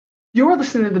You're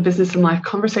listening to the Business and Life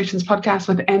Conversations podcast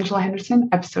with Angela Henderson,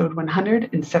 episode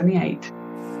 178.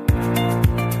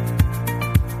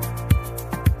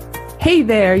 Hey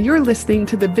there, you're listening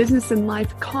to the Business and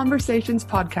Life Conversations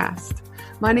podcast.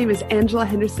 My name is Angela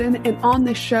Henderson, and on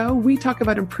this show, we talk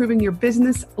about improving your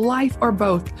business, life, or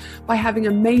both by having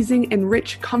amazing and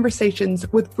rich conversations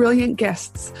with brilliant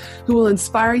guests who will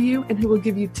inspire you and who will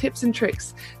give you tips and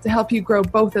tricks to help you grow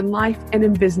both in life and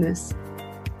in business.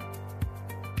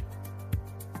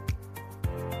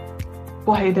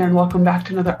 Well, hey there, and welcome back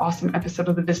to another awesome episode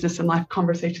of the Business and Life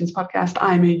Conversations podcast.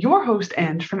 I'm your host,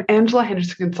 Ange, from Angela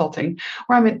Henderson Consulting,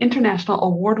 where I'm an international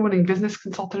award-winning business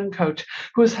consultant and coach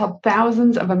who has helped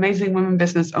thousands of amazing women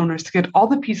business owners to get all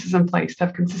the pieces in place to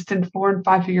have consistent 4- and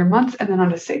 5-figure months and then on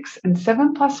to 6- and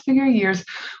 7+ figure years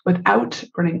without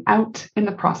burning out in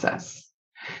the process.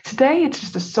 Today, it's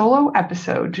just a solo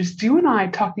episode, just you and I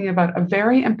talking about a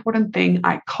very important thing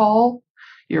I call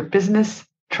your business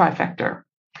trifecta.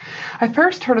 I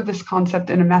first heard of this concept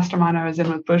in a mastermind I was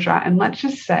in with Bourgeois, and let's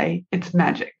just say it's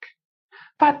magic.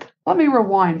 But let me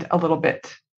rewind a little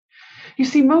bit. You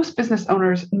see, most business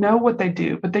owners know what they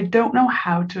do, but they don't know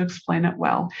how to explain it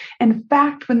well. In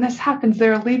fact, when this happens,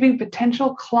 they're leaving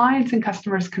potential clients and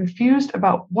customers confused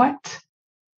about what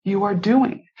you are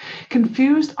doing,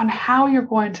 confused on how you're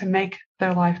going to make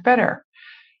their life better,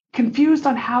 confused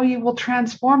on how you will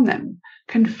transform them,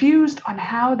 confused on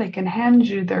how they can hand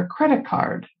you their credit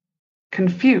card,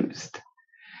 confused.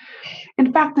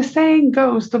 In fact, the saying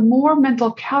goes, the more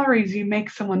mental calories you make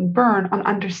someone burn on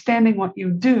understanding what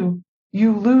you do,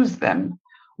 you lose them.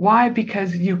 Why?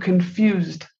 Because you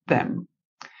confused them.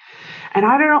 And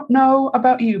I don't know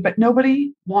about you, but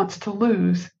nobody wants to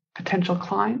lose potential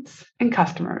clients and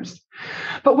customers.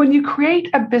 But when you create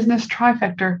a business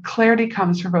trifecta, clarity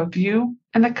comes for both you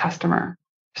and the customer.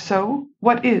 So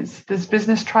what is this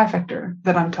business trifecta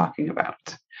that I'm talking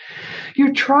about? Your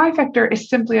trifecta is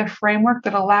simply a framework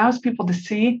that allows people to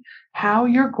see how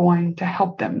you're going to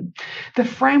help them. The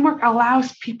framework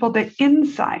allows people the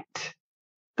insight,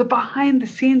 the behind the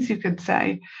scenes, you could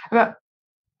say, about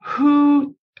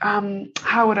how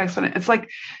would I explain it? It's like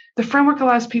the framework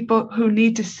allows people who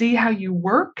need to see how you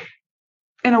work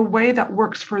in a way that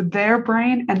works for their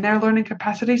brain and their learning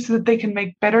capacity so that they can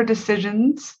make better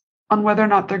decisions on whether or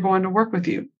not they're going to work with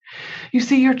you. You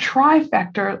see, your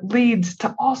trifecta leads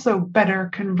to also better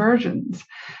conversions,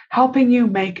 helping you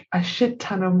make a shit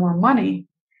ton of more money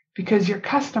because your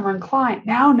customer and client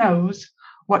now knows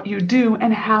what you do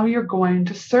and how you're going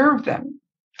to serve them.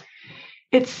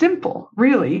 It's simple,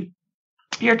 really.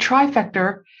 Your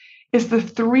trifecta is the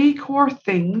 3 core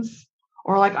things,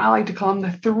 or like I like to call them,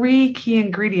 the 3 key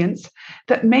ingredients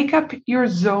that make up your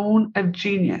zone of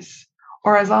genius,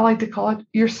 or as I like to call it,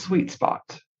 your sweet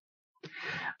spot.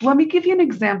 Let me give you an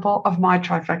example of my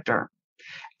trifecta.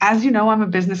 As you know, I'm a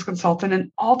business consultant,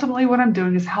 and ultimately what I'm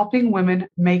doing is helping women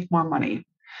make more money.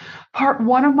 Part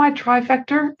 1 of my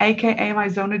trifecta, aka my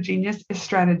zone of genius, is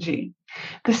strategy.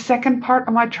 The second part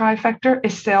of my trifecta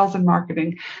is sales and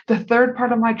marketing. The third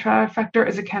part of my trifecta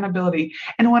is accountability.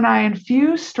 And when I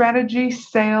infuse strategy,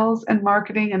 sales, and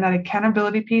marketing and that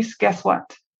accountability piece, guess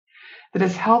what?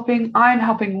 I'm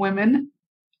helping women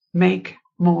make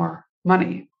more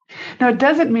money. Now, it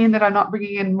doesn't mean that I'm not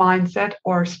bringing in mindset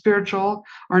or spiritual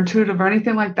or intuitive or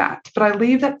anything like that, but I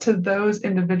leave that to those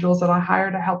individuals that I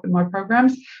hire to help in my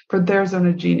programs for their zone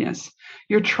of genius.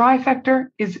 Your trifecta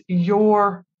is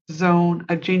your zone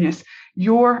of genius,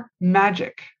 your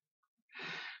magic.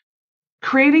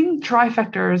 Creating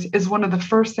trifectas is one of the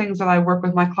first things that I work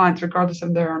with my clients, regardless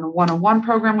if they're in a one-on-one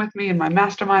program with me, in my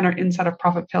mastermind, or inside of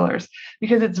Profit Pillars,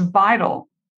 because it's vital.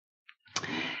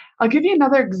 I'll give you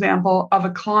another example of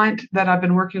a client that I've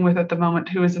been working with at the moment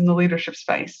who is in the leadership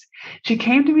space. She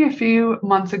came to me a few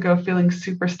months ago feeling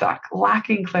super stuck,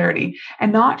 lacking clarity,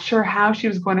 and not sure how she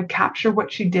was going to capture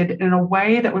what she did in a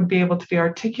way that would be able to be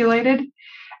articulated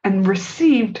and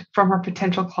received from her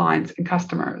potential clients and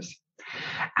customers.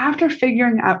 After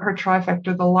figuring out her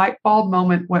trifecta, the light bulb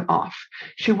moment went off.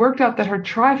 She worked out that her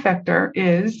trifecta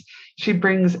is she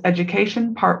brings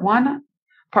education, part 1.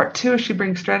 Part 2 is she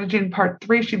brings strategy, and part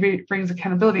 3 she brings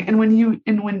accountability. And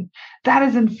when that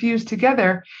is infused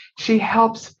together, she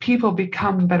helps people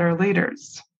become better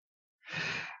leaders.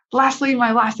 Lastly,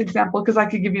 my last example, because I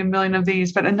could give you a million of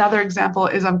these, but another example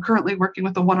is I'm currently working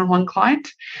with a one-on-one client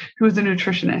who is a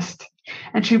nutritionist,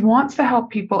 and she wants to help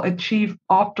people achieve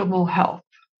optimal health.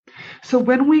 So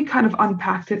when we kind of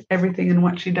unpacked everything in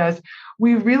what she does,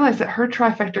 we realized that her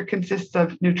trifecta consists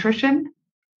of nutrition,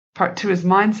 part 2 is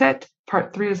mindset,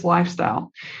 Part 3 is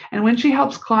lifestyle. And when she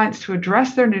helps clients to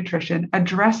address their nutrition,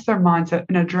 address their mindset,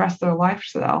 and address their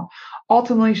lifestyle,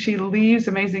 ultimately she leaves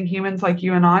amazing humans like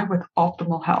you and I with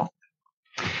optimal health.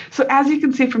 So as you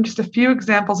can see from just a few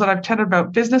examples that I've chatted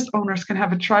about, business owners can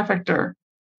have a trifecta,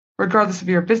 regardless if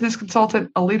you're a business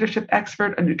consultant, a leadership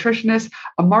expert, a nutritionist,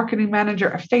 a marketing manager,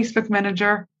 a Facebook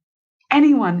manager.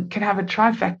 Anyone can have a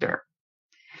trifecta.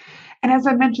 And as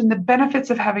I mentioned, the benefits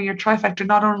of having your trifecta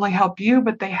not only help you,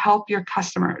 but they help your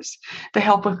customers. They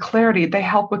help with clarity. They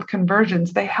help with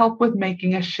conversions. They help with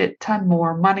making a shit ton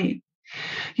more money.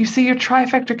 You see, your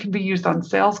trifecta can be used on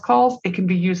sales calls. It can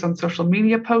be used on social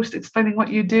media posts explaining what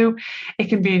you do. It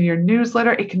can be in your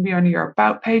newsletter. It can be on your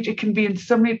about page. It can be in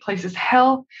so many places.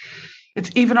 Hell, it's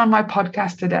even on my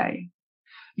podcast today.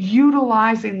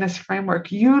 Utilizing this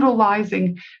framework,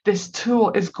 utilizing this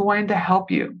tool is going to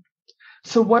help you.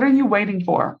 So what are you waiting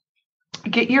for?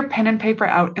 Get your pen and paper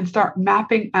out and start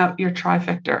mapping out your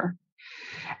trifecta.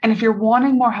 And if you're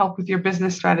wanting more help with your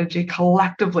business strategy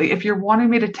collectively, if you're wanting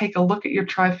me to take a look at your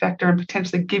trifecta and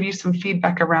potentially give you some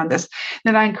feedback around this,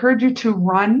 then I encourage you to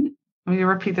run. Let me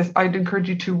repeat this. I'd encourage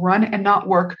you to run and not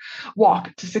walk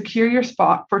to secure your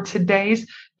spot for today's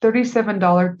 $37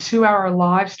 2-hour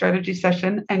live strategy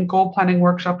session and goal planning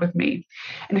workshop with me.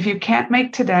 And if you can't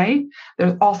make today,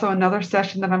 there's also another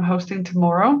session that I'm hosting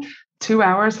tomorrow, 2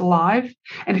 hours live.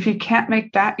 And if you can't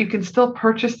make that, you can still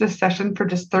purchase this session for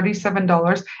just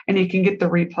 $37 and you can get the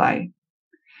replay.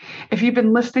 If you've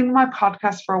been listening to my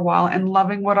podcast for a while and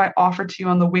loving what I offer to you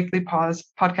on the weekly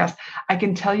podcast, I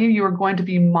can tell you, you are going to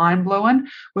be mind blown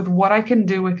with what I can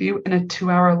do with you in a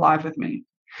 2-hour live with me.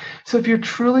 So if you're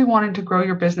truly wanting to grow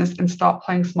your business and stop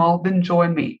playing small, then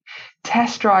join me.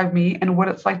 Test drive me and what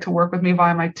it's like to work with me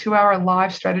via my 2-hour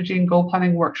live strategy and goal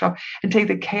planning workshop and take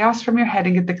the chaos from your head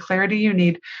and get the clarity you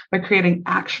need by creating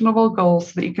actionable goals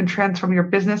so that you can transform your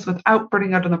business without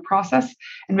burning out in the process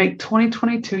and make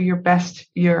 2022 your best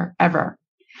year ever.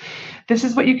 This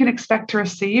is what you can expect to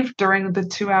receive during the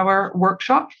 2-hour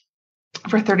workshop.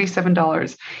 For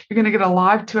 $37. You're going to get a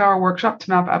live 2-hour workshop to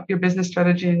map out your business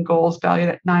strategy and goals valued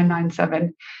at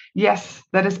 $997. Yes,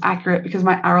 that is accurate because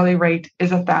my hourly rate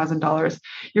is $1,000.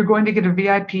 You're going to get a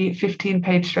VIP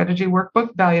 15-page strategy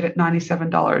workbook valued at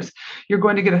 $97. You're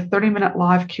going to get a 30-minute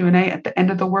live Q&A at the end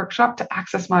of the workshop to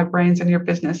access my brains and your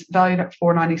business valued at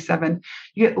 $497.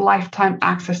 You get lifetime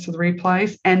access to the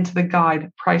replays and to the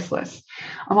guide, priceless.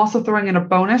 I'm also throwing in a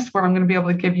bonus where I'm going to be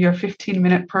able to give you a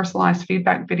 15-minute personalized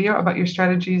feedback video about your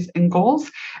strategies and goals.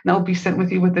 And that will be sent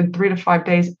with you within 3 to 5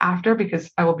 days after,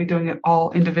 because I will be doing it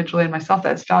all individually and myself.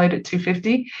 That's valued at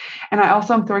 $250. And I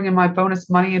also am throwing in my bonus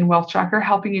money and wealth tracker,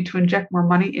 helping you to inject more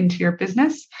money into your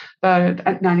business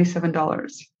at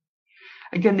 $97.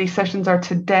 Again, these sessions are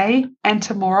today and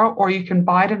tomorrow, or you can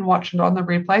buy it and watch it on the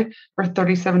replay for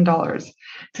 $37.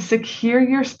 To secure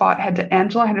your spot, head to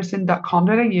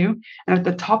angelahenderson.com.au, and at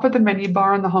the top of the menu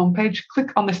bar on the homepage,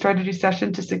 click on the strategy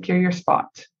session to secure your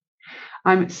spot.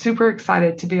 I'm super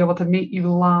excited to be able to meet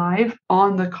you live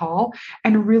on the call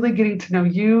and really getting to know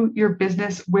you, your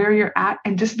business, where you're at,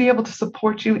 and just be able to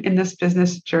support you in this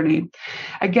business journey.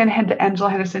 Again, head to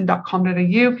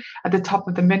angelahenderson.com.au. At the top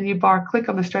of the menu bar, click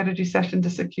on the strategy session to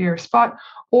secure your spot,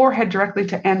 or head directly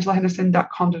to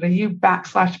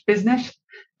angelahenderson.com.au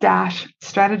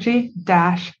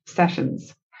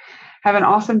 /business-strategy-sessions. Have an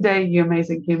awesome day, you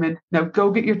amazing human. Now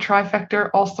go get your trifecta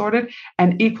all sorted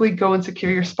and equally go and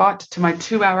secure your spot to my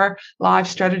 2-hour live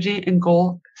strategy and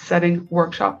goal setting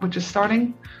workshop, which is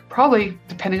starting probably,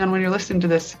 depending on when you're listening to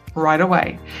this, right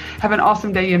away. Have an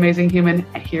awesome day, you amazing human.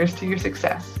 Here's to your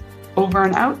success. Over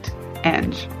and out,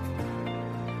 Ange.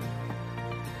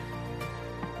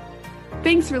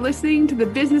 Thanks for listening to the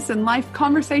Business and Life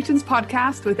Conversations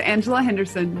podcast with Angela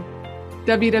Henderson.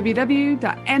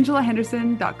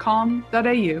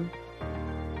 www.angelahenderson.com.au